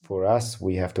for us,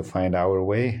 we have to find our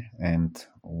way, and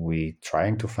we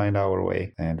trying to find our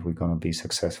way, and we're going to be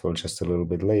successful just a little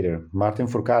bit later. Martin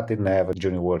Fourcade didn't have a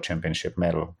Junior World Championship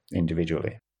medal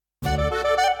individually.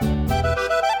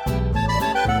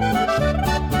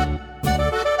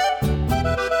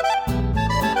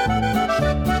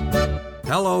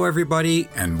 Hello, everybody,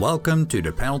 and welcome to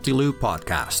the Penalty Loop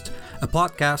Podcast, a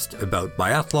podcast about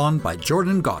biathlon by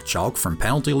Jordan Gottschalk from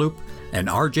Penalty Loop and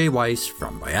RJ Weiss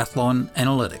from Biathlon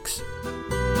Analytics.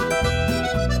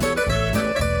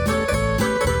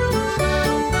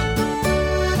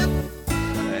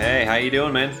 Hey, how you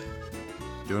doing, man?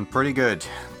 Doing pretty good.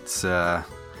 It's as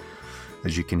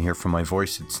you can hear from my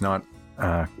voice, it's not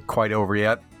quite over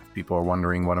yet. People are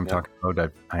wondering what I'm talking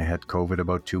about. I had COVID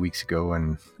about 2 weeks ago,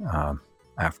 and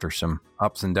after some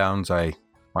ups and downs, I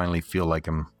finally feel like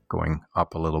I'm going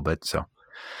up a little bit, so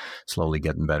slowly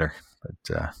getting better.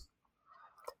 But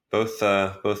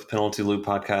both Penalty Loop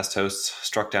podcast hosts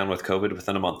struck down with COVID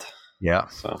within a month. Yeah,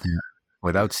 so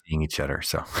without seeing each other.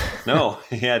 So no,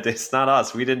 it's not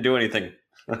us. We didn't do anything.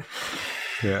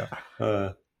 Yeah.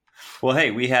 Well,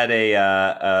 hey, we had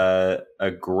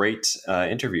a great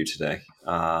interview today.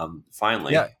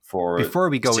 Finally, before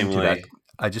we go into that,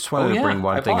 I just wanted to bring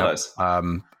one thing up.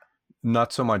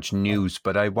 Not so much news,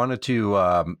 but I wanted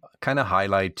to kind of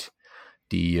highlight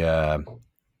the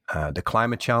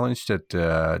climate challenge that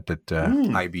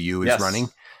IBU is running,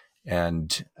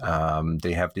 and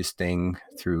they have this thing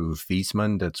through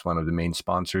Wiesmann. That's one of the main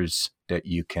sponsors that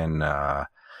you can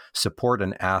support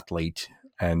an athlete,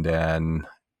 and then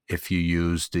if you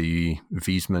use the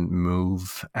Wiesmann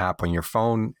Move app on your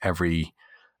phone,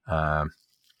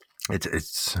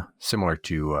 it's similar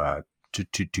to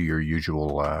your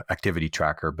usual activity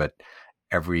tracker, but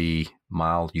every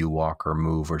mile you walk or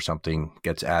move or something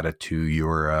gets added to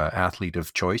your athlete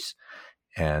of choice,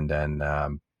 and then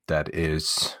that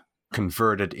is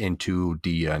converted into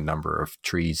the number of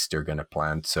trees they're going to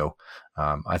plant. So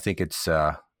I think it's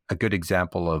a good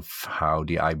example of how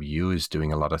the IBU is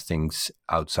doing a lot of things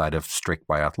outside of strict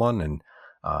biathlon, and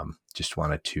just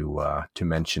wanted to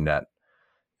mention that.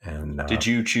 And did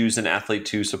you choose an athlete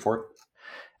to support?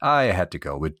 I had to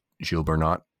go with Gilles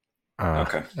Bernat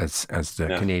as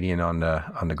the Canadian on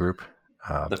the group.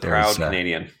 The proud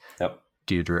Canadian. Yep.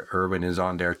 Deirdre Irwin is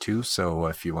on there too. So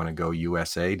if you want to go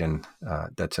USA, then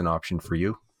that's an option for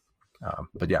you.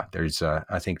 But yeah, there's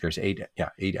I think there's eight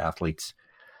athletes.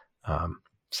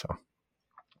 So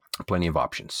plenty of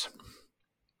options.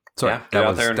 So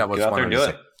that was one to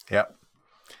say. Yeah.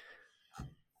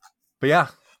 But yeah,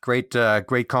 great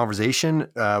conversation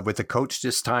with the coach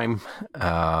this time.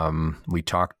 We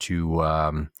talked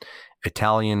to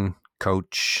Italian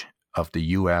coach of the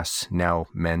US now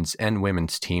men's and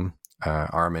women's team,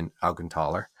 Armin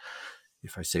Auchentaller,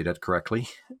 if I say that correctly.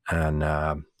 And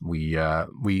we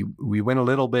went a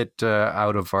little bit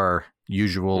out of our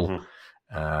usual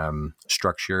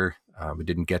structure. We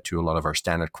didn't get to a lot of our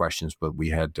standard questions, but we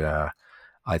had,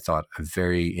 I thought, a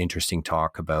very interesting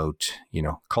talk about,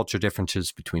 culture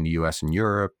differences between the US and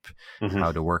Europe,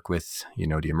 how to work with,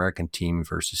 the American team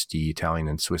versus the Italian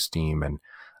and Swiss team. And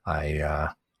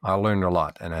I learned a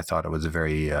lot, and I thought it was a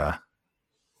very,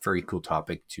 very cool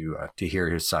topic to hear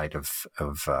his side of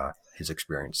his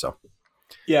experience. So.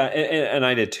 Yeah, and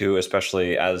I did too,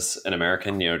 especially as an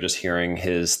American. Just hearing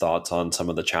his thoughts on some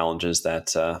of the challenges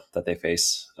that they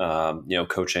face.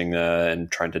 Coaching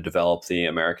and trying to develop the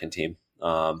American team.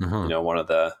 One of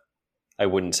the, I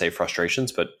wouldn't say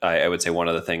frustrations, but I would say one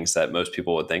of the things that most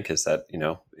people would think is that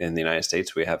in the United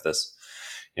States we have this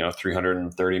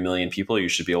 330 million people. You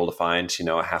should be able to find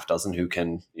a half dozen who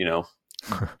can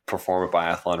perform a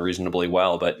biathlon reasonably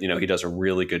well. But he does a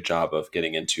really good job of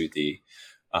getting into the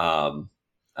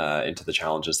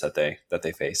challenges that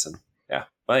they face. And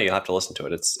you'll have to listen to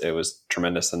it. It was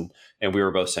tremendous. And we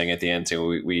were both saying at the end,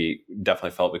 we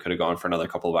definitely felt we could have gone for another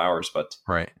couple of hours, but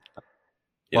right.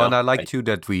 And I like too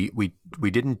that we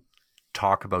didn't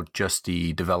talk about just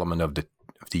the development of the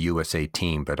USA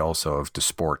team, but also of the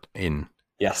sport in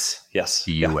the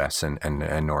US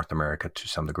and North America to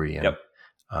some degree. And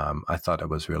I thought it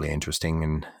was really interesting,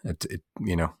 and it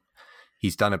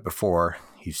he's done it before.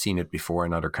 He's seen it before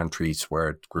in other countries where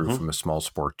it grew from a small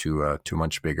sport to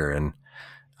much bigger. And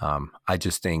I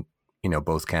just think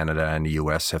both Canada and the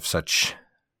US have such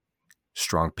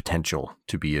strong potential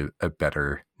to be a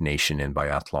better nation in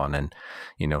biathlon, and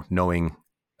knowing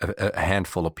a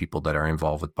handful of people that are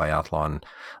involved with biathlon,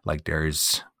 like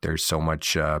there's so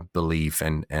much belief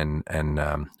and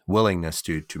willingness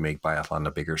to make biathlon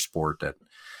a bigger sport that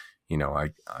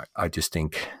I just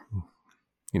think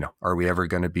are we ever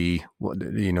going to be,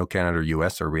 Canada or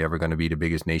US, are we ever going to be the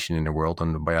biggest nation in the world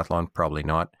on the biathlon? Probably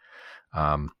not.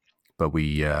 But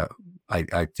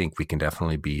I think we can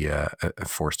definitely be a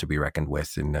force to be reckoned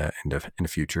with in the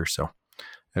future. So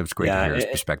it was great to hear his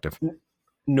perspective.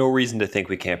 No reason to think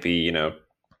we can't be,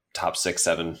 top 6,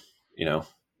 7,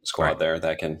 squad right there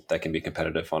that can be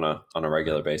competitive on a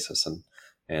regular basis. And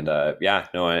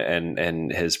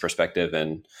his perspective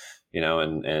and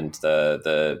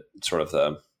the sort of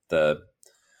the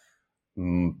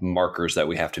markers that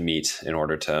we have to meet in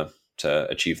order to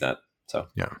achieve that. So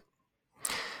yeah.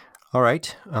 All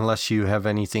right. Unless you have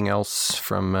anything else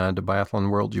from the biathlon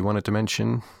world you wanted to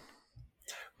mention.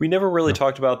 We never really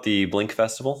talked about the Blink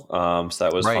Festival, so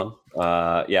that was fun.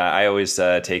 I always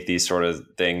take these sort of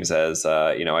things as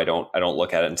I don't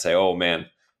look at it and say, oh man.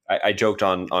 I joked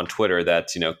on Twitter that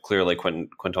clearly Quentin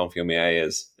Fillon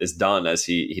is done, as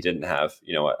he didn't have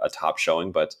a top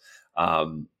showing, but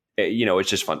it's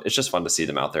just fun. It's just fun to see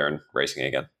them out there and racing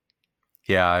again.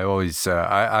 Yeah, I always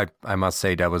I must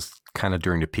say that was kind of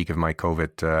during the peak of my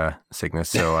COVID sickness,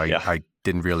 so I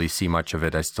didn't really see much of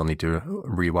it. I still need to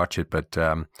rewatch it, but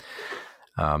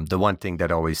the one thing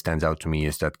that always stands out to me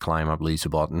is that climb up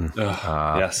Lisebotten.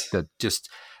 Yes, that just.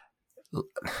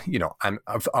 I'm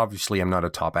not a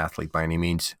top athlete by any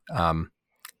means. And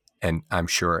I'm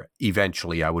sure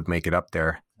eventually I would make it up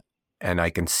there. And I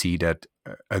can see that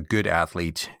a good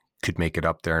athlete could make it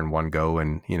up there in one go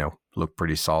and, look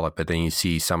pretty solid. But then you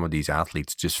see some of these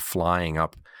athletes just flying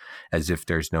up as if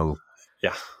there's no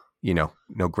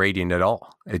gradient at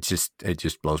all. It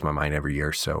just blows my mind every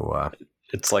year. So,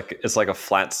 it's like a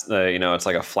flat, it's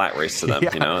like a flat race to them,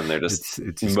 and they're just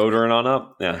motoring on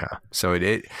up. Yeah. So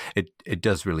it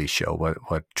does really show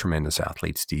what tremendous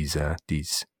athletes these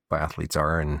biathletes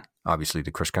are, and obviously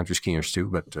the cross country skiers too.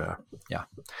 But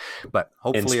but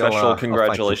hopefully, and special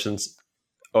congratulations.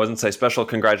 I was going to say special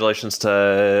congratulations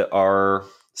to our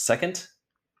second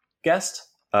guest,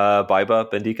 Baiba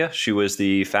Bendika. She was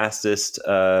the fastest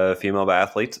female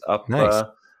biathlete up. Nice.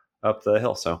 Up the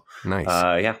hill. So nice.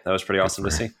 That was pretty awesome to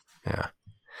see.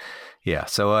 Yeah.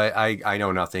 So I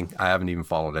know nothing. I haven't even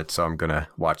followed it, so I'm gonna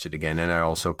watch it again. And I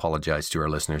also apologize to our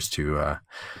listeners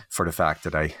for the fact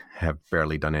that I have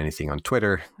barely done anything on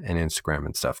Twitter and Instagram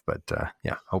and stuff. But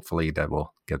hopefully that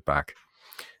will get back.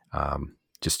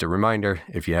 Just a reminder: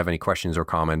 if you have any questions or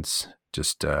comments,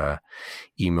 just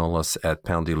email us at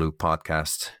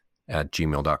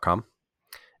penaltylooppodcast@gmail.com,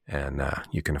 and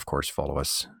you can of course follow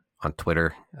us on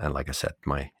Twitter, and like I said,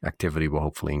 my activity will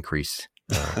hopefully increase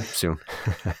soon.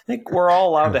 I think we're all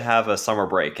allowed to have a summer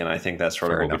break, and I think that's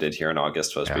sort of what we did here in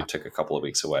August. Was we took a couple of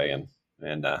weeks away and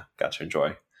got to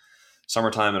enjoy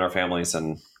summertime and our families,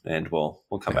 and we'll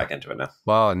come back into it now.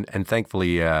 Well, and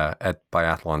thankfully at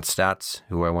Biathlon Stats,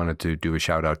 who I wanted to do a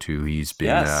shout out to, he's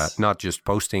been not just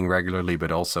posting regularly,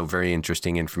 but also very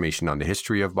interesting information on the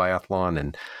history of biathlon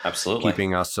and absolutely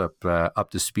keeping us up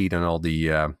to speed on all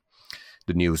the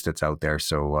news that's out there.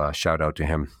 So shout out to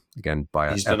him again.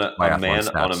 He's been a man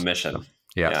Stats. On a mission. So,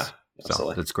 yeah, so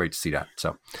it's great to see that.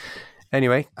 So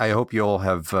anyway, I hope you all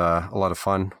have a lot of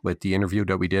fun with the interview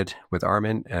that we did with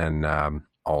Armin, and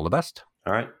all the best.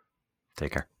 All right,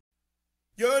 take care.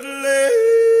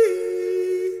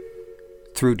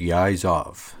 Through the eyes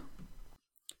of.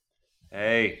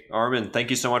 Hey, Armin,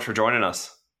 thank you so much for joining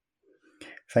us.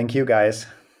 Thank you, guys.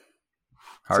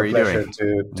 How are you doing? It's a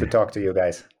pleasure to talk to you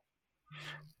guys.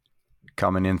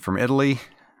 Coming in from Italy,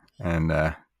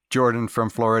 and Jordan from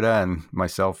Florida, and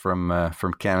myself from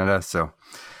Canada. So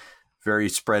very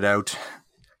spread out.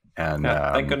 And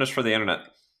thank goodness for the internet.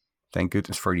 Thank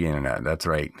goodness for the internet. That's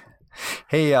right.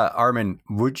 Hey, Armin,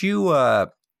 would you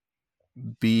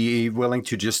be willing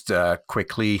to just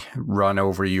quickly run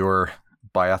over your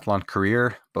biathlon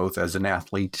career, both as an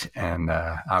athlete and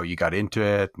how you got into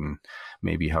it, and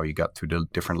maybe how you got through the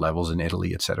different levels in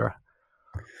Italy, etc.?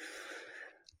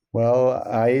 Well,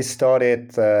 I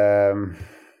started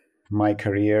my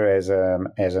career as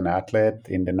an athlete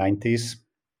in the 90s.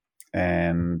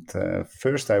 And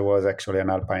first I was actually an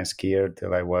alpine skier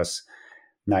till I was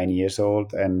 9 years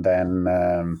old. And then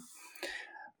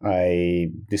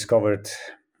I discovered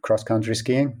cross-country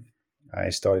skiing. I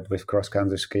started with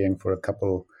cross-country skiing for a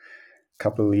couple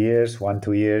of years,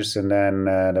 1-2 years. And then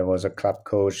there was a club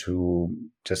coach who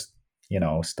just,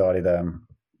 started a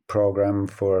program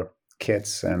for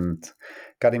kids and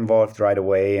got involved right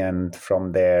away. And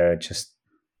from there,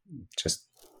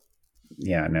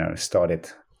 started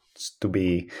to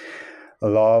be a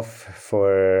love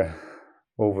for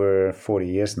over 40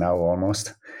 years now,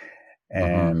 almost.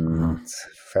 And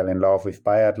fell in love with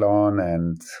biathlon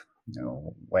and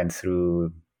went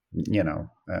through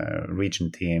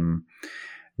region team,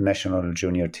 national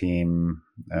junior team,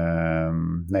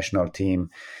 national team.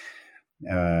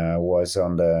 Was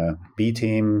on the B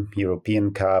team,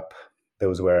 European Cup.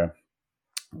 Those were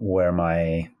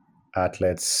my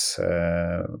athletes.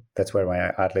 That's where my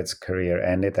athletes career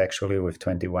ended, actually, with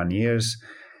 21 years,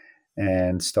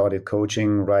 and started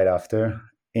coaching right after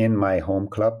in my home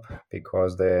club,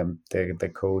 because the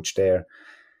coach there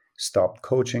stopped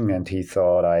coaching and he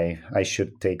thought I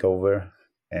should take over.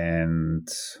 And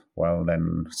well,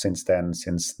 then since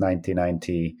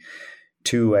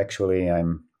 1992, actually,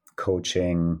 I'm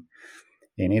coaching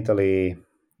in Italy,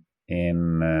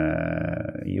 in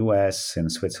US, in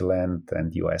Switzerland,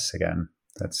 and US again.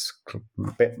 That's a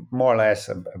bit, more or less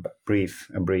a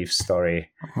brief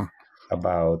story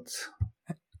about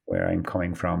where I'm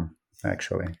coming from,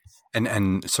 actually.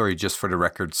 And sorry, just for the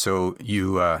record, so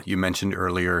you mentioned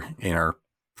earlier in our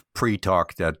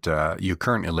pre-talk that you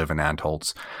currently live in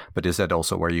Antholz, but is that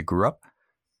also where you grew up?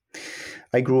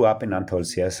 I grew up in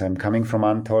Antholz, yes. I'm coming from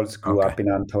Antholz, grew up in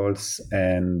Antholz,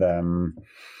 and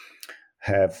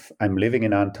I'm living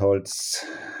in Antholz,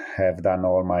 have done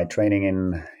all my training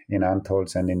in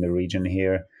Antholz and in the region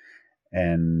here.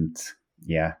 And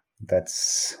yeah,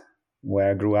 that's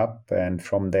where I grew up. And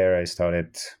from there, I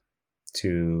started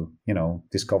to,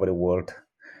 discover the world,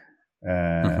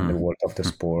 the world of the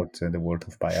sport, the world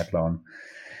of biathlon,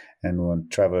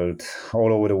 and traveled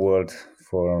all over the world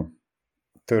for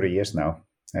 30 years now,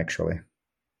 actually.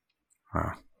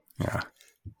 Wow. Yeah.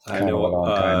 I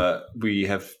know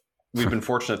we've been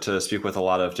fortunate to speak with a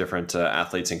lot of different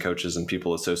athletes and coaches and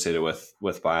people associated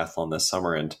with biathlon this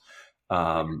summer. And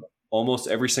almost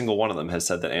every single one of them has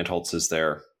said that Antholz is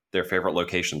their favorite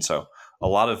location. So a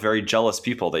lot of very jealous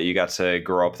people that you got to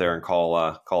grow up there and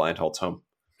call Antholz home.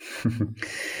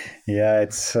 Yeah,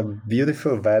 it's a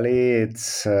beautiful valley.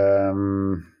 It's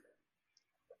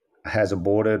has a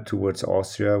border towards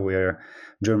Austria. We're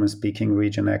German-speaking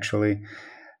region, actually.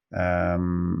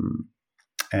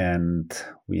 And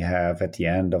we have, at the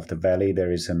end of the valley,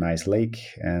 there is a nice lake.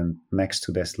 And next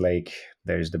to this lake,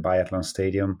 there is the biathlon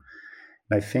stadium.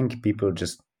 And I think people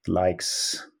just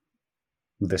likes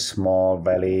the small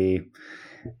valley,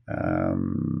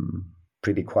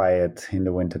 pretty quiet in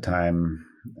the wintertime,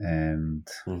 and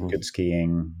good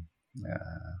skiing,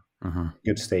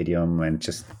 good stadium, and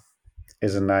just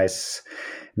is a nice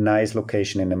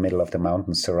location in the middle of the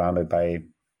mountains, surrounded by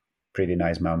pretty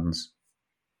nice mountains.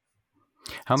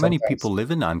 How many people live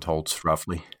in Antholz,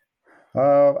 roughly?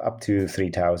 Up to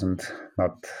 3,000.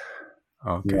 So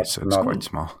it's quite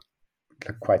small.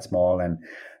 Quite small, and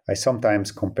I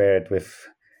sometimes compare it with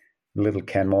little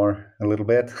Canmore a little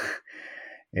bit.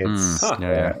 It's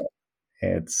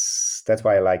that's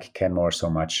why I like Canmore so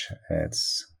much.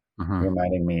 It's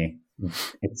reminding me.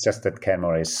 It's just that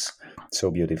Canmore is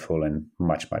so beautiful and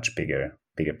much bigger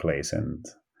place, and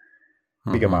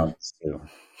bigger mountains too.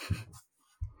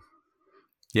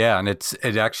 Yeah, and it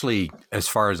actually, as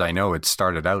far as I know, it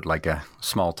started out like a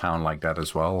small town like that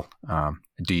as well.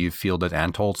 Do you feel that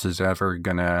Antholz is ever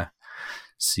gonna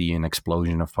see an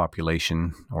explosion of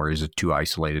population, or is it too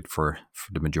isolated for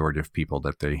the majority of people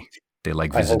that they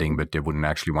like visiting, but they wouldn't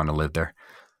actually want to live there?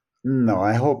 No,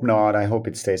 I hope not. I hope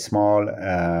it stays small.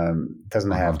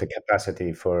 Doesn't have the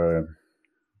capacity for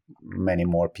many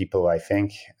more people, I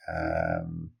think.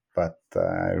 But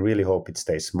I really hope it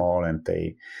stays small, and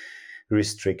they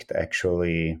restrict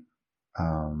actually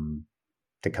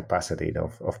the capacity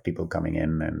of people coming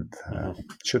in, and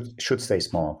should stay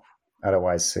small.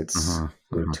 Otherwise,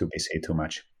 we're too busy, too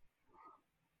much.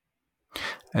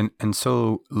 And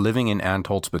so, living in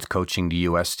Antholz but coaching the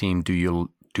US team, do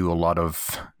you do a lot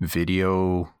of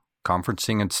video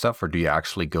conferencing and stuff, or do you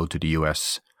actually go to the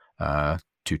US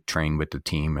to train with the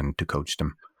team and to coach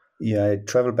them? Yeah, I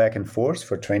travel back and forth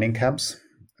for training camps.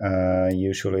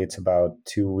 Usually it's about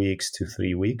 2 weeks to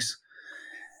 3 weeks.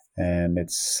 And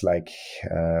it's like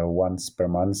once per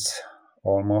month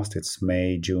almost. It's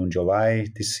May, June, July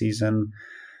this season.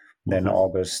 Then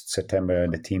August, September,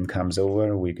 the team comes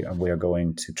over. We are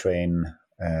going to train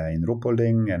in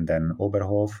Ruppolding and then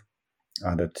Oberhof,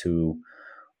 other two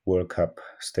World Cup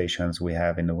stations we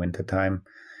have in the wintertime.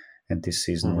 And this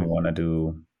season we want to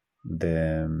do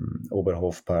the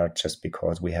Oberhof part just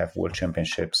because we have World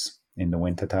Championships in the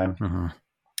wintertime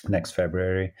next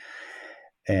February.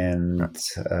 And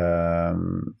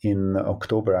in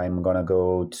October, I'm going to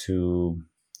go to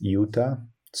Utah,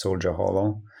 Soldier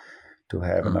Hollow, to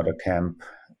have another camp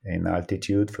in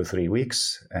altitude for 3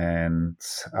 weeks. And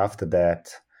after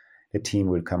that, the team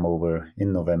will come over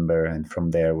in November. And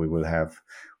from there, we will have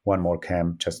one more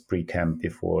camp, just pre-camp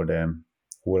before the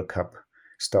World Cup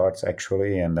starts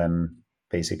actually, and then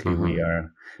basically we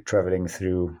are traveling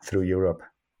through Europe.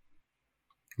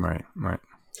 Right.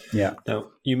 Yeah.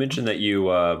 Now, you mentioned that you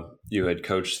had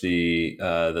coached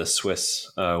the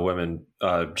Swiss women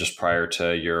just prior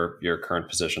to your current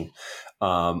position.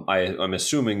 I'm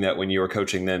assuming that when you were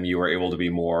coaching them, you were able to be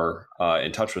more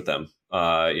in touch with them.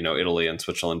 Italy and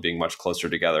Switzerland being much closer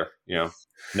together.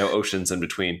 No oceans in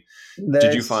between.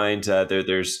 Did you find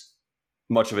there's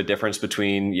much of a difference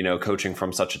between coaching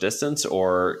from such a distance,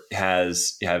 or I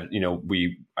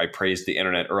praised the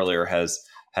internet earlier, has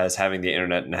having the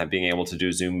internet and being able to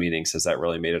do Zoom meetings, has that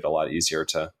really made it a lot easier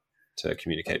to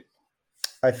communicate?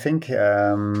 I think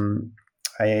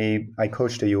I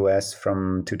coached the US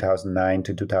from 2009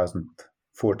 to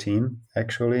 2014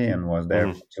 actually, and was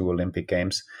there for 2 Olympic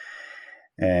Games.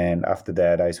 And after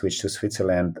that, I switched to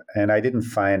Switzerland, and I didn't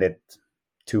find it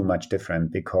too much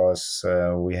different because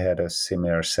we had a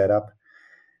similar setup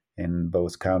in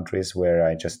both countries where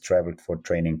I just traveled for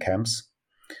training camps.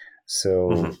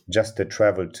 So just the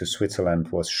travel to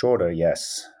Switzerland was shorter,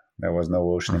 yes. There was no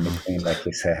ocean in between, like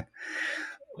you said.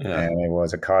 Yeah. And it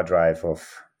was a car drive of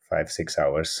 5-6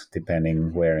 hours,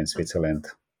 depending where in Switzerland.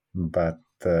 But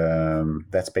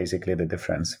that's basically the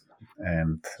difference.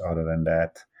 And other than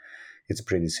that, it's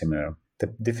pretty similar. The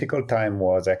difficult time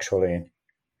was actually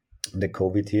the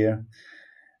COVID year,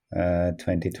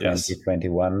 2020,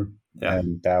 21. Yeah.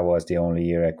 And that was the only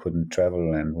year I couldn't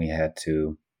travel, and we had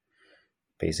to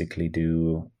basically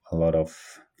do a lot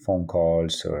of phone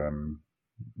calls or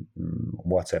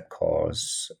WhatsApp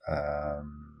calls,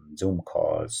 Zoom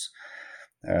calls.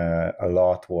 A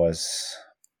lot was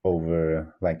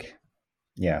over,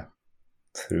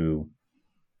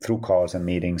 through calls and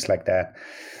meetings like that.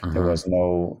 There was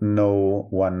no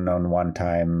one-on-one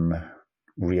time,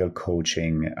 real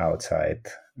coaching outside,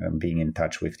 being in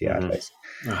touch with the athletes.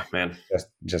 Oh man!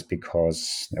 Just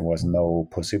because there was no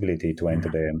possibility to enter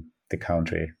the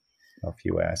country of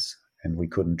US, and we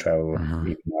couldn't travel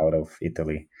even out of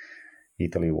Italy.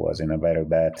 Italy was in a very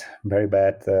bad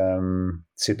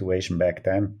situation back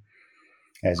then,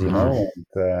 as you know.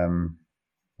 And,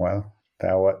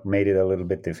 that made it a little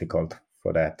bit difficult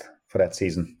for that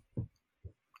season.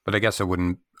 But I guess it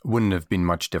wouldn't have been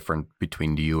much different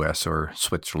between the US or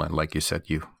Switzerland. Like you said,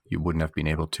 you wouldn't have been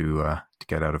able to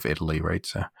get out of Italy, right?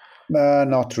 So.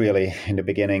 Not really in the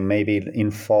beginning. Maybe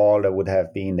in fall there would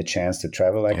have been the chance to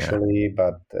travel actually,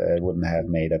 but it wouldn't have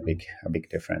made a big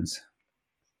difference.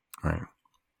 Right.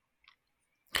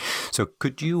 So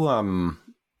could you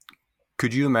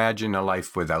imagine a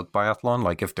life without biathlon?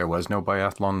 Like if there was no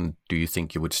biathlon, do you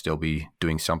think you would still be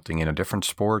doing something in a different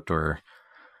sport, or?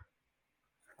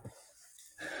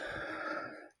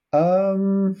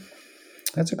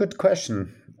 That's a good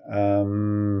question.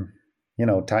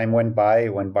 Time went by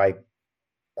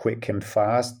quick and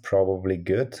fast, probably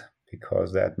good,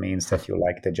 because that means that you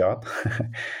like the job.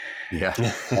 Yeah.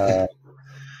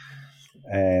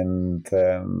 And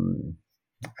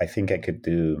I think I could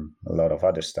do a lot of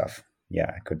other stuff.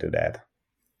 Yeah, I could do that.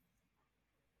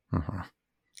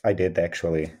 I did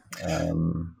actually. A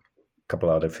couple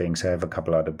other things. I have a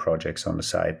couple other projects on the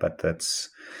side, but that's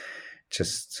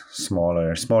just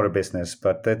smaller business.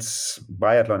 But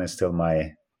biathlon is still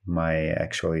my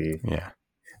actually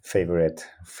favorite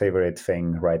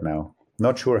thing right now.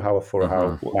 Not sure how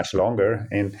much longer,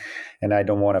 and I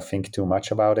don't want to think too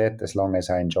much about it. As long as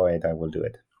I enjoy it, I will do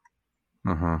it.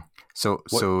 So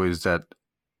is that?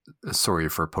 Sorry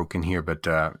for poking here, but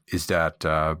is that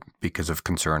because of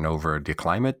concern over the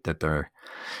climate, that there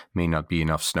may not be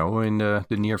enough snow in the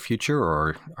near future,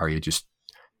 or are you just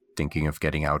thinking of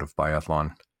getting out of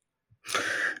biathlon?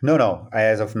 No.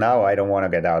 As of now, I don't want to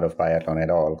get out of biathlon at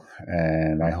all,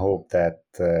 and I hope that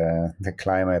the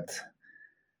climate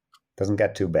doesn't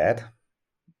get too bad.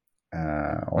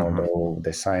 Although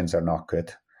the signs are not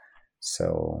good,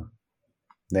 so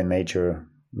the nature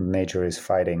is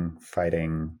fighting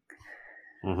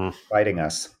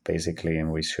us basically,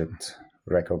 and we should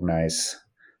recognize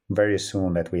very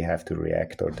soon that we have to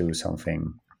react or do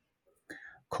something,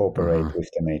 cooperate with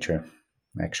the nature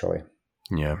actually.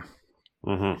 Yeah.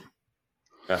 Yeah,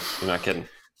 you're not kidding.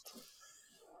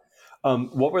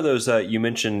 What were those you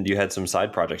mentioned you had some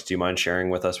side projects? Do you mind sharing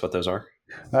with us what those are?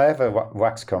 I have a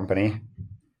wax company.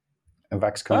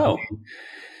 Oh.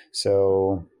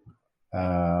 So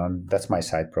that's my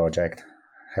side project.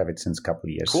 Have it since a couple of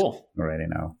years already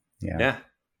now. Yeah.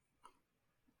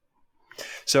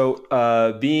 So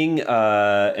being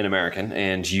an American,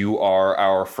 and you are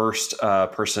our first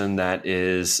person that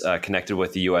is connected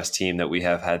with the U.S. team that we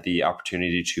have had the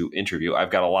opportunity to interview,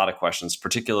 I've got a lot of questions,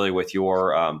 particularly with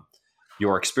your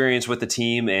experience with the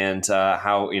team, and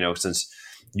how, since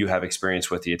you have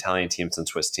experience with the Italian teams and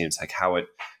Swiss teams, like how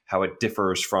it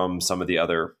differs from some of the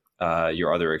other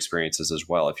your other experiences as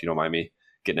well, if you don't mind me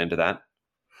getting into that.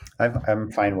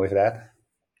 I'm fine with that.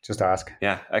 Just ask.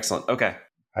 Yeah, excellent. Okay.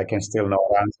 I can still not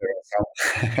answer.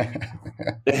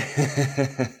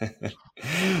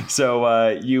 So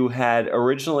you had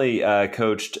originally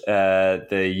coached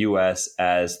the U.S.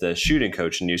 as the shooting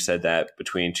coach, and you said that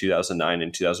between 2009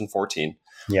 and 2014.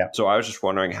 Yeah. So I was just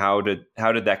wondering, how did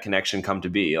that connection come to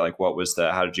be? Like,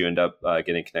 how did you end up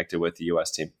getting connected with the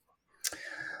U.S. team?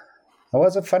 It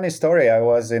was a funny story. I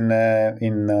was in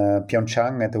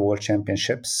Pyeongchang at the World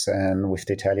Championships and with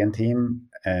the Italian team,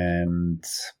 and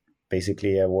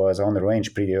basically I was on the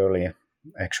range pretty early.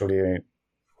 Actually,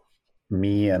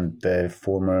 me and the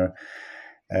former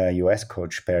US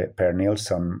coach Per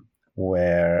Nilsson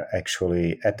were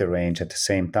actually at the range at the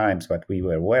same times, but we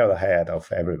were well ahead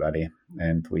of everybody,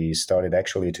 and we started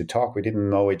actually to talk. We didn't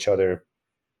know each other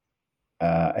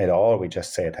at all. We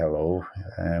just said hello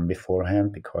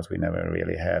beforehand because we never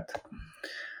really had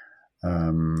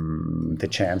the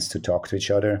chance to talk to each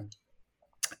other.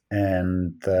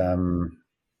 And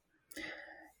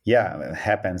it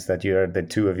happens that the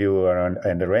two of you are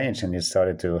on the range, and you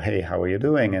started to, hey, how are you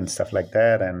doing, and stuff like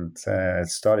that. And it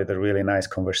started a really nice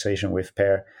conversation with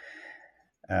Per,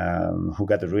 who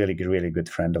got a really, really good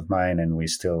friend of mine, and we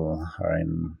still are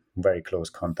in very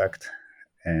close contact.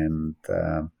 And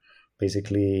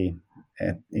basically,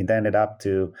 it ended up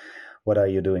to, what are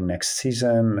you doing next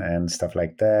season and stuff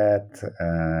like that.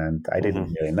 And I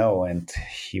didn't really know. And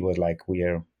he was like, we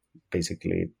are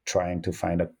basically trying to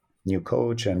find a new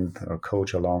coach or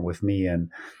coach along with me.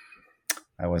 And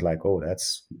I was like, oh,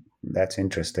 that's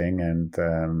interesting. And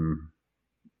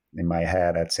in my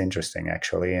head, that's interesting,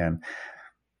 actually. And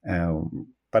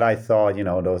but I thought,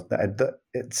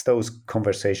 it's those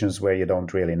conversations where you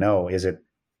don't really know, is it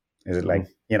like,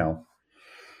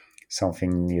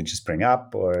 something you just bring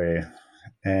up,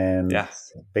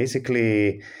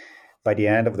 basically by the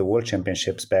end of the World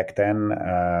Championships back then,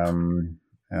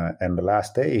 and the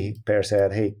last day, Per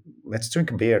said, hey, let's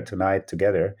drink a beer tonight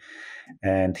together.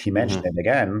 And he mentioned it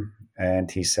again, and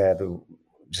he said,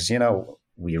 just,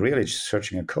 we're really just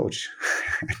searching a coach.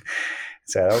 I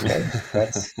said, okay,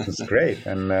 that's great.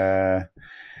 And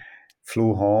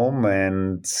flew home,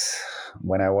 and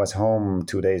when I was home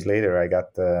 2 days later, I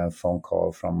got the phone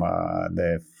call from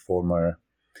the former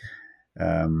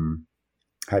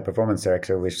high performance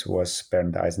director, which was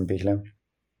Bernd Eisenbichler.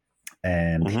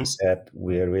 And he said,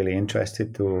 we're really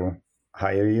interested to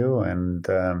hire you, and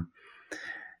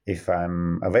if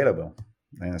I'm available.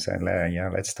 And I said, yeah,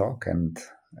 let's talk. And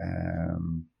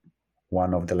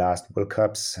one of the last World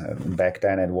Cups, back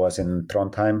then it was in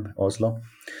Trondheim, Oslo,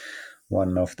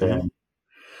 one of the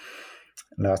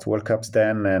last World Cups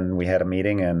then, and we had a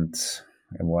meeting, and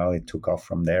it took off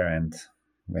from there, and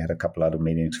we had a couple other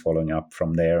meetings following up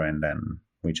from there, and then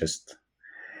we just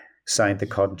signed the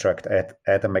contract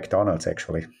at a McDonald's,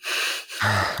 actually.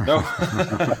 No.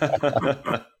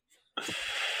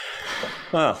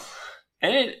 Well,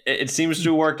 and it seems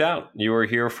to have worked out. You were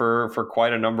here for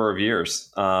quite a number of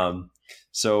years.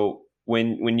 So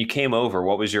when you came over,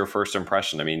 what was your first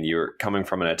impression? I mean, you're coming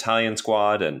from an Italian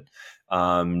squad, and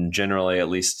generally, at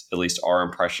least our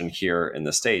impression here in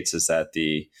the States is that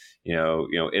the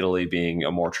Italy being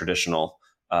a more traditional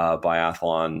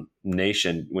biathlon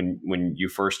nation. When you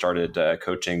first started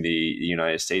coaching the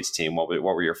United States team, what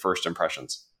were your first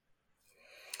impressions?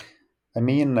 I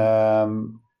mean,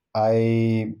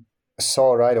 I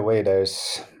saw right away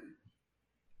there's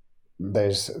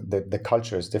the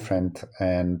culture is different,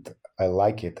 and I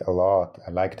like it a lot.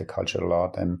 I like the culture a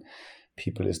lot, and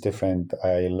people is different.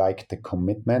 I like the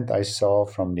commitment I saw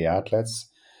from the athletes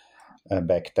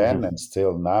back then, and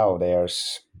still now they are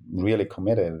really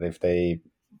committed.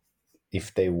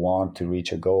 If they want to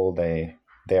reach a goal,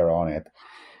 they're on it,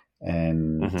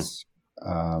 and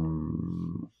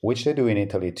which they do in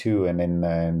Italy too, and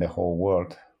in the whole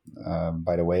world,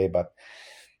 by the way. But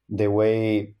the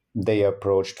way they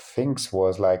approached things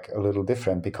was like a little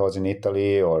different, because in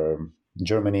Italy or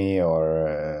Germany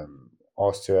or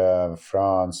Austria,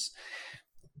 France,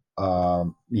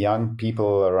 young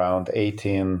people around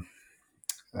 18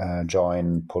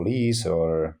 join police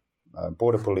or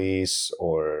border police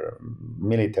or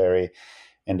military,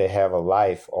 and they have a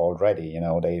life already.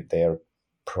 They're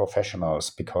professionals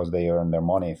because they earn their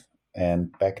money.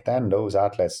 And back then, those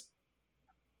athletes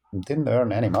didn't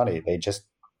earn any money. They just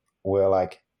were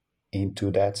like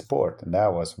into that sport, and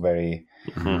that was very,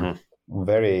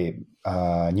 very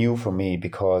new for me,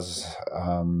 because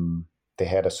they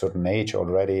had a certain age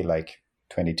already, like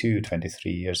 22,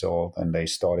 23 years old, and they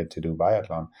started to do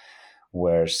biathlon,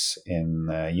 whereas in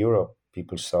Europe,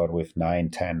 people start with 9,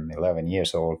 10, 11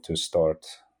 years old to start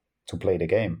to play the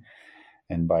game.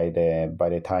 And by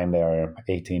the time they are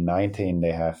 18, 19,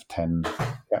 they have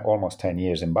almost 10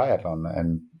 years in biathlon.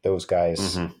 And those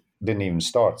guys didn't even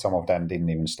start. Some of them didn't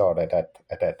even start at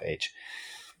that age.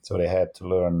 So they had to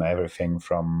learn everything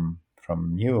from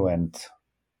new, and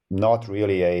not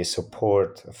really a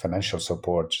financial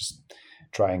support, just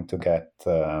trying to get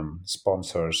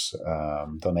sponsors,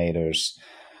 donators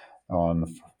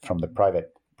from the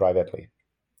privately.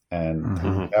 And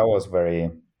that was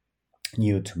very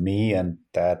new to me, and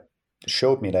that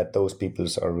showed me that those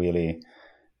peoples are really,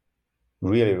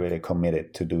 really, really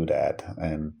committed to do that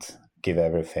and give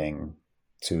everything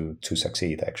to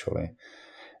succeed, actually.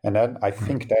 And then I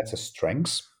think that's a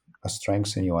strength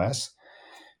in US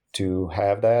to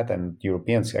have that, and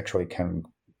Europeans actually can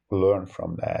learn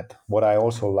from that. What I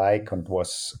also like and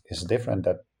is different,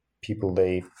 that people,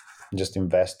 they just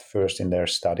invest first in their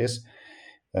studies,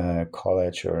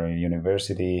 college or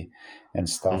university and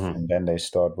stuff, and then they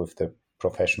start with the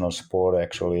professional sport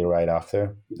actually right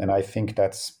after. And I think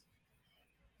that's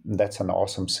an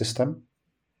awesome system.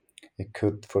 It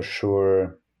could for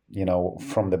sure,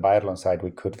 from the biathlon side,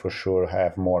 we could for sure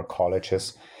have more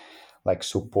colleges like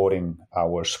supporting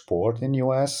our sport in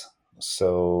US.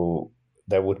 So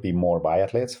there would be more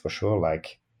biathletes for sure.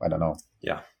 Like, I don't know.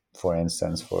 Yeah. For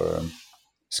instance, for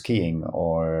skiing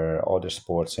or other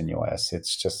sports in US,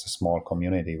 it's just a small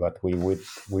community, but we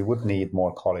would need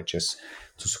more colleges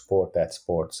to support that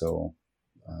sport. So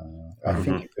I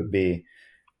think it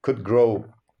could grow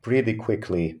pretty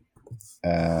quickly,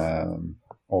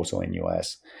 also in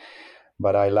US.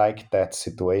 But I like that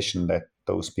situation, that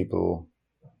those people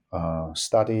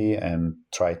study and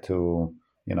try to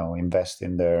invest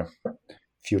in their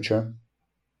future,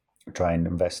 try and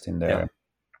invest in their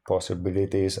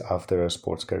possibilities after a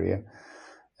sports career,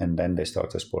 and then they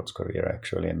start a sports career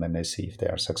actually, and then they see if they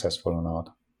are successful or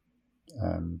not.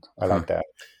 And I like that.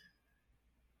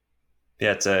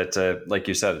 Yeah, it's a like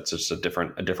you said, it's just a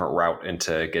different route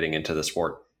into getting into the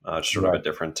sport. Sort of a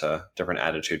different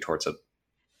attitude towards it.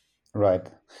 Right.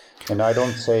 And I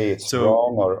don't say it's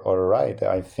wrong or right.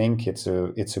 I think it's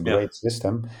a great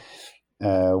system.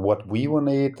 What we will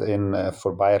need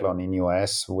for biathlon in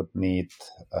US would need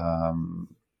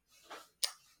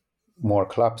more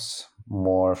clubs,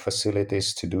 more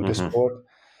facilities to do the sport.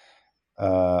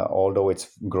 Although it's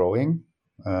growing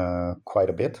quite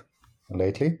a bit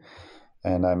lately,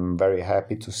 and I'm very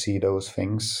happy to see those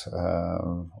things.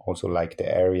 Also, like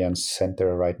the Arian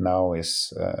Center right now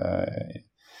is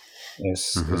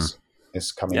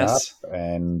coming up,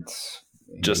 and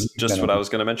just what I was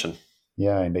going to mention.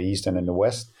 Yeah, in the East and in the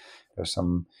West, there's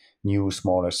some new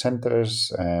smaller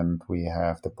centers, and we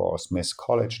have the Paul Smith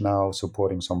College now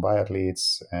supporting some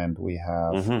biathletes, and we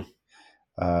have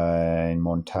in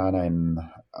Montana in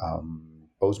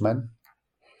Bozeman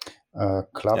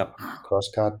club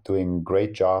CrossCut doing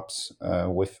great jobs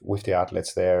with the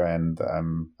athletes there, and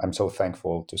I'm so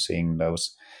thankful to seeing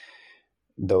those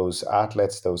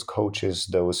athletes, those coaches,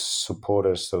 those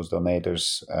supporters, those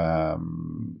donators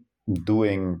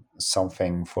doing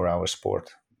something for our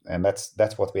sport. And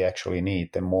that's what we actually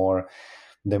need. The more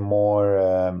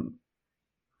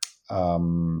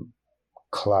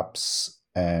clubs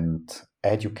and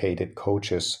educated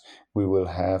coaches we will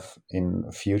have in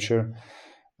the future,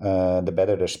 the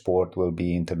better the sport will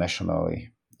be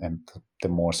internationally, and the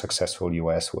more successful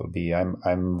US will be.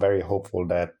 I'm very hopeful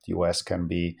that US can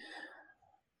be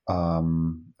a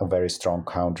very strong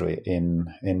country in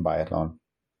biathlon.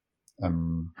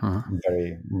 I'm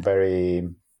very, very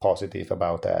positive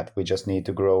about that. We just need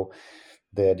to grow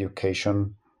the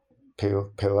education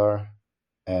pillar,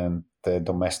 and the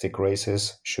domestic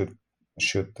races should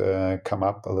come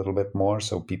up a little bit more,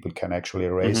 so people can actually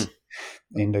race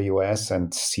in the US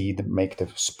and make the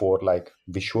sport like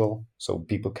visual, so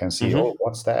people can see, oh,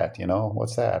 what's that?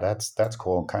 What's that? That's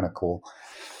cool, kind of cool.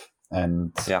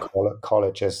 And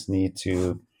colleges need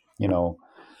to,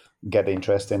 get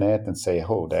interest in it and say,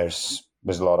 oh, there's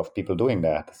a lot of people doing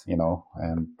that,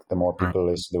 and the more people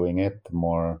is doing it, the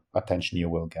more attention you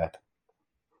will get.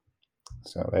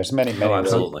 So there's many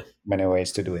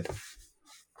ways to do it.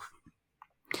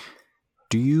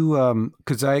 Do you,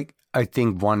 because I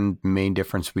think one main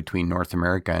difference between North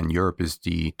America and Europe is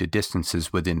the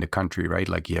distances within the country, right?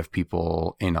 Like you have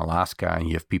people in Alaska and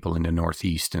you have people in the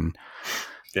Northeast, and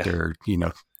they're,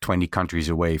 20 countries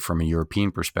away from a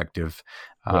European perspective.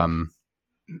 From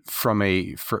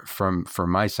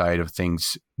my side of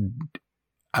things,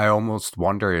 I almost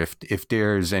wonder if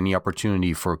there's any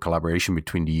opportunity for collaboration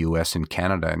between the US and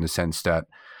Canada, in the sense that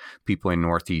people in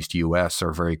Northeast US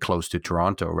are very close to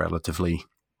Toronto relatively,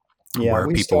 Yeah, where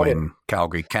we people started. in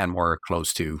Calgary, Canmore are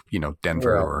close to,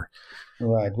 Denver Right, or,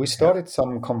 right. We yeah. started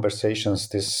some conversations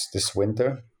this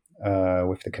winter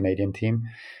with the Canadian team,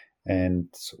 and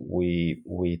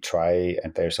we try.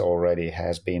 And there's already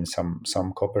has been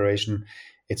some cooperation.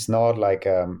 It's not like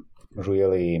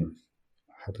really,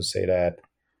 how to say that,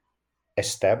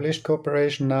 established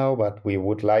cooperation now, but we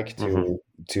would like Mm-hmm.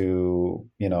 to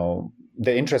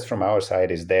the interest from our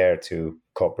side is there to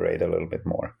cooperate a little bit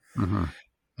more. Mm-hmm.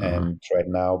 Mm-hmm. And right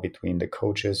now, between the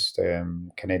coaches, the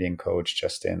Canadian coach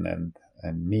Justin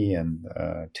and me and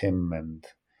Tim and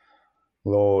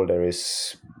Lowell, there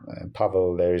is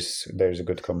Pavel. There's a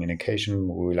good communication.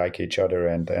 We like each other,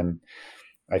 and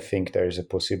I think there is a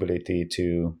possibility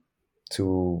to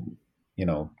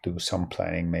do some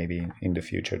planning maybe in the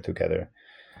future together.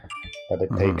 But it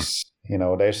Mm-hmm. takes,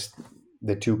 there's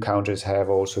the two countries have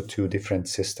also two different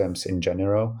systems in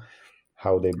general,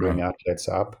 how they bring Right. athletes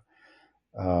up.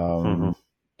 Mm-hmm.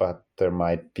 But there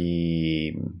might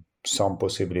be some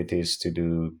possibilities to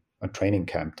do a training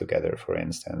camp together, for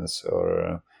instance, or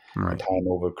a Right. time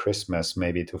over Christmas,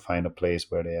 maybe to find a place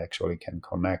where they actually can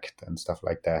connect and stuff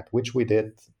like that, which we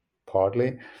did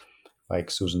partly. Like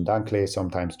Susan Dunkley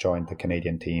sometimes joined the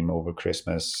Canadian team over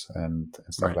Christmas and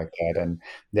stuff Right. like that. And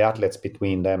the athletes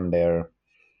between them, they're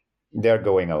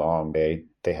going along.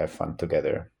 They have fun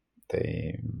together.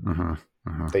 They Mm-hmm.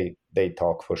 Mm-hmm. they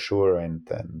talk for sure, and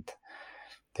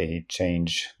they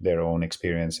change their own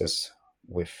experiences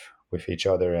with each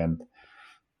other, and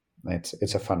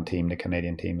it's a fun team, the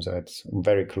Canadian team. So it's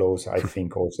very close, I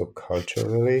think, also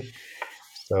culturally.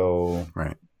 So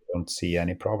Right. I don't see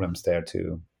any problems there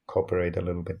to cooperate a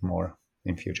little bit more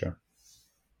in future.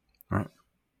 Right.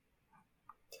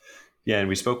 Yeah, and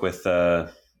we spoke with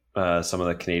some of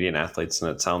the Canadian athletes, and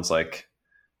it sounds like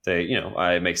they,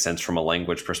 it makes sense from a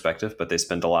language perspective, but they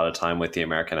spend a lot of time with the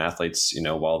American athletes,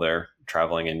 while they're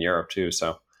traveling in Europe too.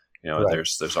 So, Right.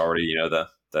 there's already,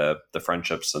 the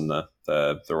friendships and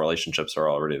the relationships are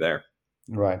already there.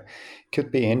 Right.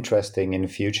 Could be interesting in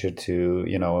future to,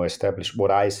 establish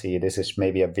what I see. This is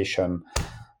maybe a vision.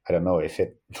 I don't know if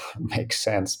it makes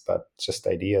sense, but just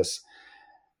ideas.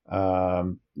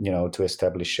 To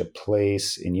establish a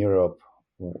place in Europe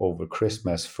over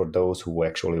Christmas for those who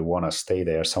actually want to stay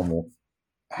there. Some will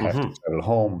have to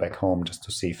travel back home, just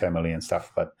to see family and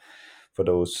stuff. But for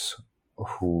those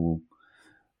who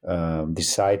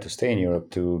decide to stay in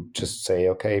Europe, to just say,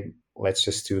 okay, let's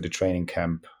just do the training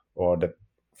camp or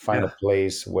find Yeah. a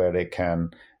place where they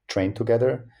can train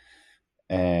together,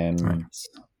 and Right.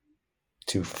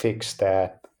 to fix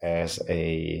that as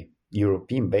a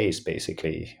European base,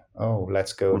 basically. Oh,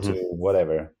 let's go to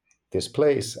whatever this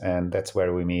place, and that's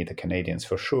where we meet the Canadians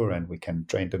for sure, and we can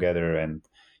train together and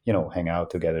hang out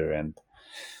together and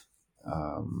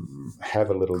have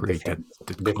a little Create different,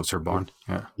 that closer bond.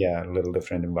 Yeah. yeah, a little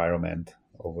different environment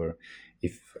over.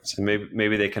 If So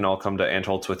maybe they can all come to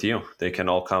Antholz with you. They can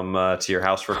all come to your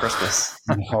house for Christmas.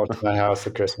 out to my house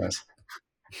for Christmas,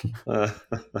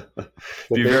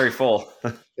 Be very full.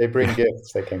 they bring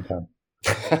gifts, they can come.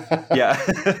 Yeah.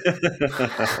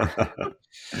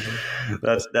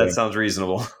 That sounds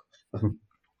reasonable.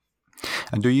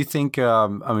 And do you think,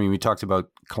 we talked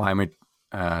about climate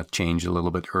change a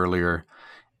little bit earlier,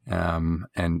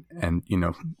 and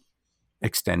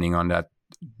extending on that,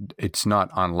 it's not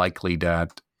unlikely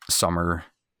that summer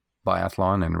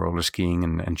biathlon and roller skiing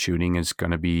and shooting is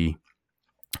going to be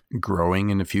growing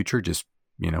in the future, just,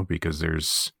 because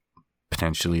there's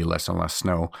potentially less and less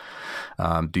snow.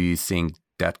 Do you think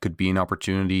that could be an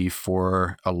opportunity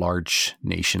for a large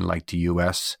nation like the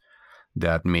US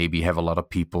that maybe have a lot of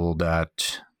people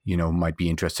that, might be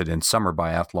interested in summer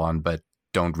biathlon, but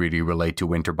don't really relate to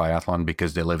winter biathlon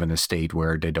because they live in a state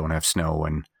where they don't have snow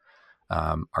and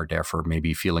are therefore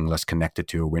maybe feeling less connected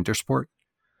to a winter sport?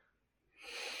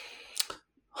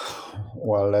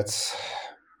 Well, that's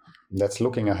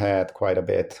looking ahead quite a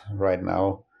bit right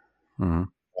now.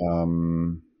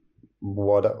 Mm-hmm.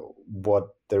 What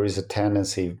there is a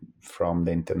tendency from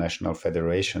the International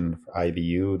Federation,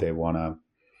 IBU, they want to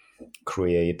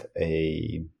create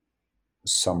a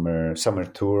summer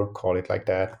tour, call it like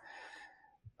that.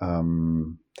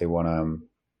 They want to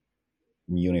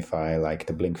unify like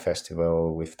the Blink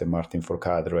Festival with the Martin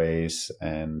Fourcade race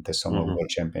and the Summer World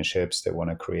Championships. They want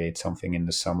to create something in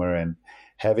the summer and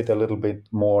have it a little bit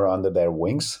more under their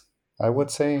wings, I would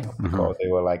say, because they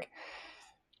were like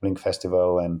Blink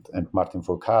Festival and Martin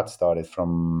Fourcade started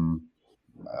from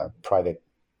private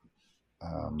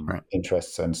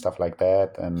interests and stuff like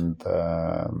that, and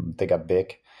they got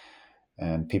big,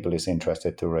 and people is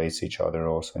interested to race each other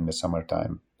also in the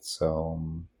summertime. So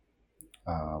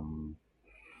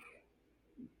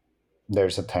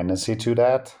there's a tendency to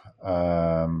that.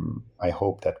 I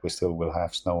hope that we still will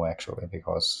have snow actually,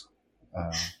 because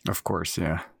Of course,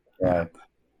 yeah.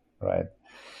 right.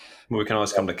 We can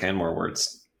always come to Canmore where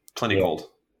it's plenty cold.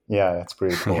 Yeah, it's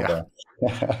pretty cold.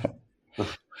 Yeah.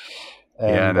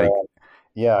 And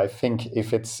Yeah, I think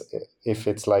if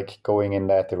it's like going in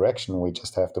that direction, we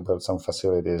just have to build some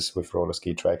facilities with roller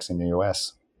ski tracks in the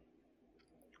US.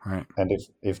 right. And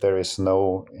if there is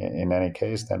snow in any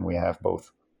case, then we have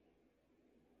both.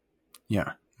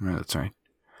 Yeah, that's right.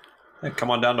 Hey,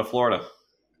 come on down to Florida.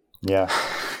 Yeah.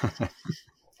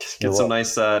 Get some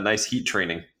nice heat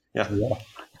training. Yeah.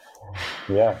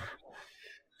 Yeah.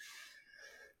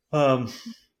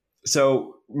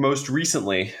 So most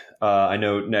recently, I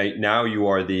know now you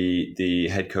are the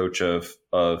head coach of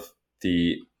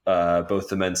the both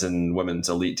the men's and women's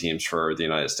elite teams for the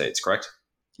United States, correct?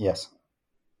 Yes.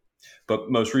 But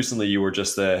most recently, you were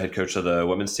just the head coach of the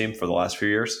women's team for the last few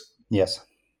years? Yes.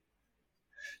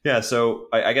 Yeah, so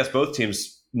I guess both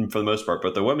teams for the most part,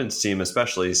 but the women's team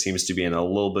especially seems to be in a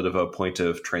little bit of a point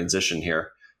of transition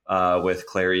here, with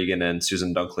Claire Egan and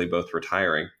Susan Dunkley both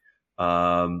retiring.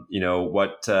 How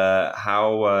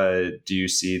do you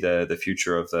see the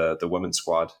future of the women's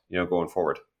squad, going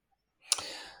forward?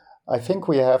 I think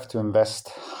we have to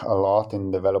invest a lot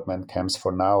in development camps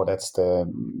for now. That's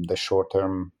the short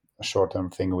term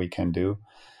thing we can do.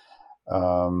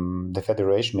 The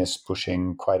federation is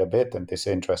pushing quite a bit and is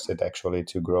interested actually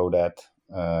to grow that,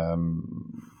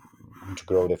 to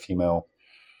grow the female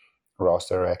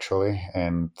roster actually.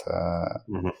 And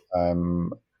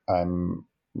I'm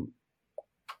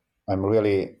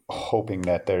really hoping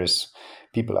that there's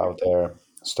people out there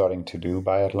starting to do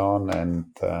biathlon and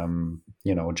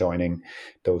joining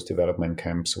those development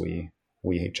camps we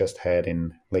just had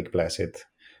in Lake Placid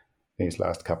these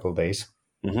last couple of days.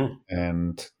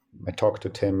 And I talked to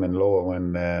Tim and Lowell,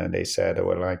 and they said there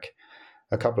were like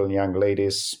a couple of young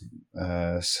ladies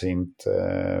seemed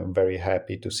very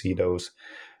happy to see those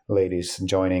ladies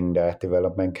joining that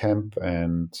development camp,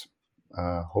 and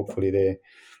hopefully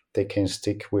they can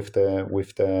stick with the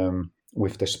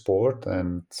sport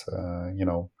and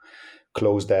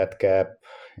close that gap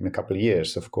in a couple of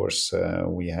years. Of course,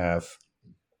 we have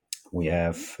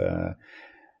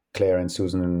Claire and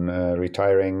Susan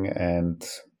retiring, and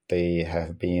they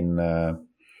have been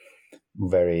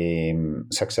very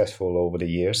successful over the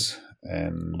years.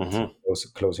 And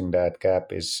closing that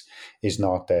gap is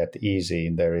not that easy.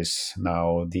 There is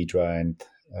now Deidre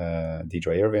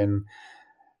Irvin,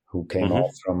 who came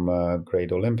off from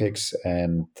Great Olympics,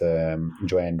 and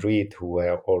Joanne Reed, who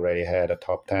already had a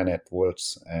top 10 at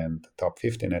Worlds and top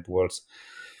 15 at Worlds.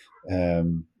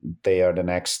 They are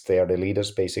the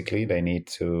leaders, basically. They need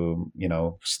to,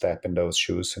 step in those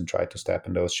shoes and try to step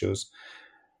in those shoes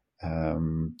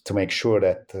to make sure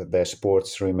that the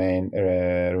sports remains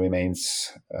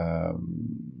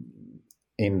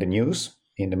in the news,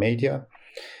 in the media,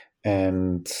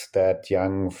 and that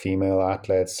young female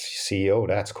athletes see, oh,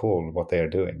 that's cool what they're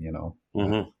doing,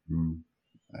 and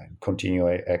continue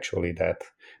actually that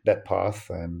path,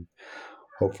 and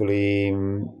hopefully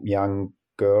young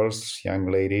girls, young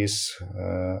ladies,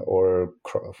 or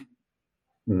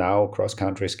now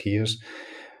cross-country skiers,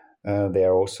 they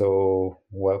are also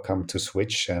welcome to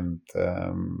switch and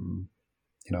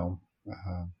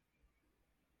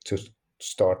to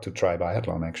start to try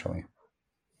biathlon actually.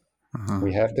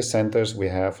 We have the centers, we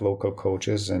have local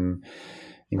coaches in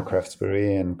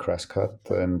Craftsbury and Crescott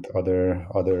and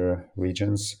other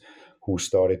regions who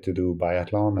started to do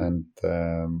biathlon, and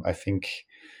I think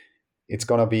it's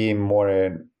going to be more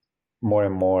and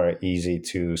more easy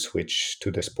to switch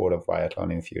to the sport of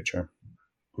biathlon in the future.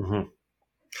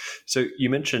 So you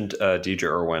mentioned Deidre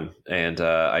Irwin, and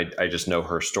I just know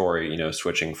her story,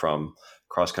 switching from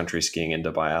cross-country skiing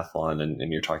into biathlon,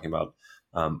 and you're talking about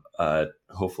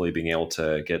hopefully being able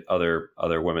to get other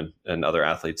women and other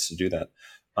athletes to do that.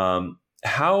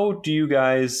 How do you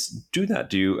guys do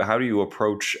that? How do you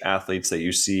approach athletes that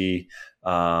you see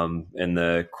in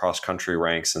the cross-country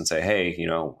ranks and say, hey,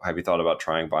 have you thought about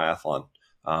trying biathlon?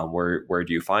 Where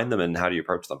do you find them, and how do you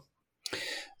approach them?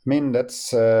 I mean,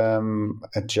 that's a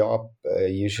job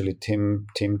usually Tim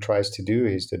tries to do.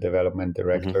 He's the development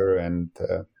director, and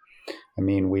I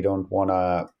mean, we don't want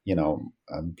to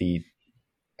be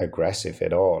aggressive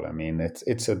at all. I mean,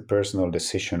 it's a personal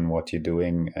decision what you're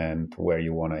doing and where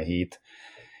you want to heat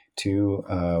to.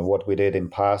 What we did in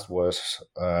past was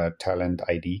talent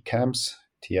ID camps,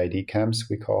 TID camps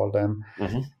we call them,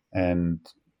 and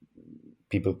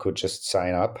people could just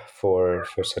sign up for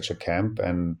such a camp,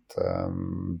 and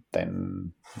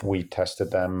then we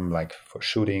tested them like for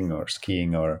shooting or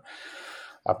skiing or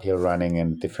uphill running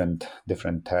and different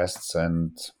tests,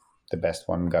 and the best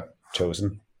one got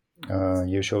chosen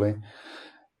usually,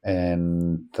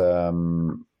 and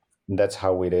that's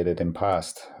how we did it in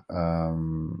past.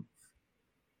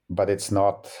 But it's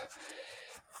not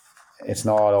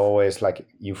always like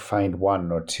you find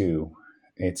one or two.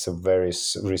 It's a very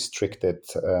restricted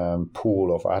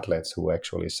pool of athletes who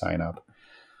actually sign up.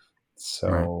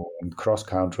 So cross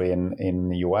country in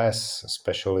the US,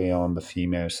 especially on the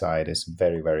female side, is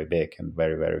very, very big and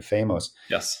very, very famous.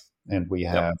 Yes. And we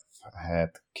have had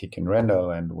Kikin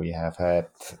Rendell, and we have had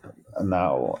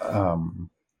now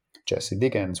Jessie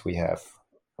Diggins. We have,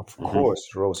 of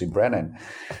course, Rosie Brennan,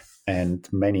 and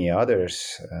many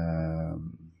others.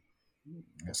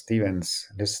 Liz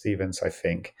Stevens, I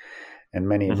think, and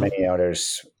many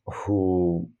others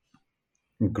who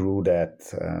grew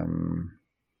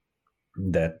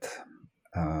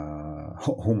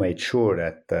who made sure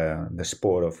that the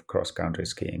sport of cross-country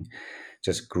skiing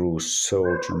just grew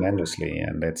so tremendously.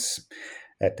 And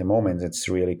at the moment it's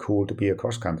really cool to be a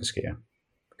cross-country skier,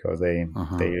 because they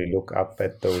look up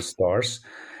at those stars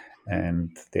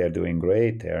and they are doing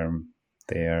great.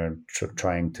 They are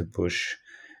trying to push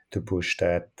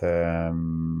that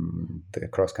the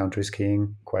cross-country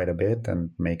skiing quite a bit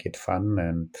and make it fun,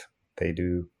 and they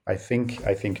do. I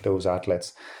think those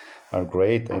athletes are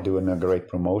great. They're doing a great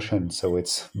promotion. So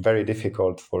it's very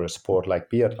difficult for a sport like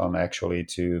biathlon actually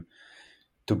to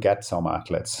get some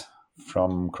athletes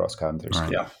from cross-country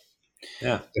skiing.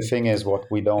 Yeah. The thing is, what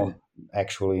we don't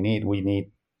actually need,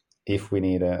 if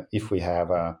we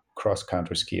have a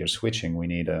cross-country skier switching, we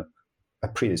need a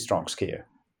pretty strong skier.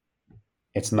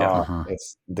 It's not.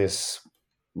 It's this.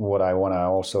 What I want to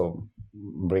also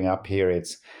bring up here.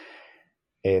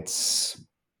 It's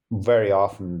very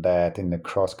often that in the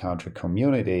cross-country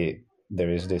community there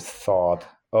is this thought: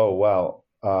 oh well,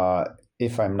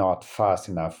 if I'm not fast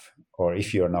enough, or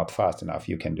if you're not fast enough,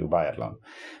 you can do biathlon.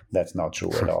 That's not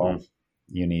true at all.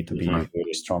 You need to be a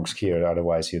really strong skier,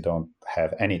 otherwise you don't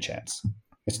have any chance.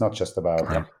 It's not just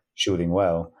about shooting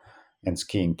well and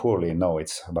skiing poorly. No,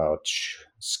 it's about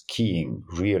skiing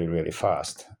really, really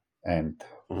fast and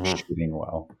shooting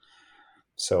well.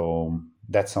 So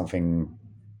that's something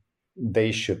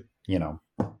they should,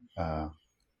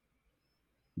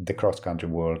 the cross-country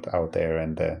world out there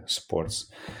and the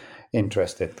sports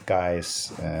interested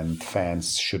guys and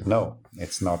fans should know.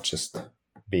 It's not just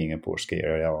being a poor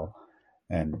skier at all,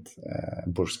 and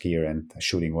poor skier and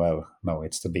shooting well. No,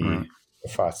 it's to be a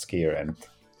fast skier and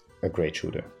a great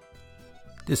shooter.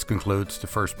 This concludes the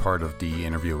first part of the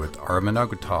interview with Armin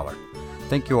Auchentaller.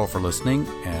 Thank you all for listening,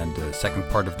 and the second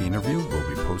part of the interview will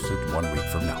be posted 1 week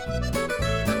from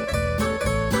now.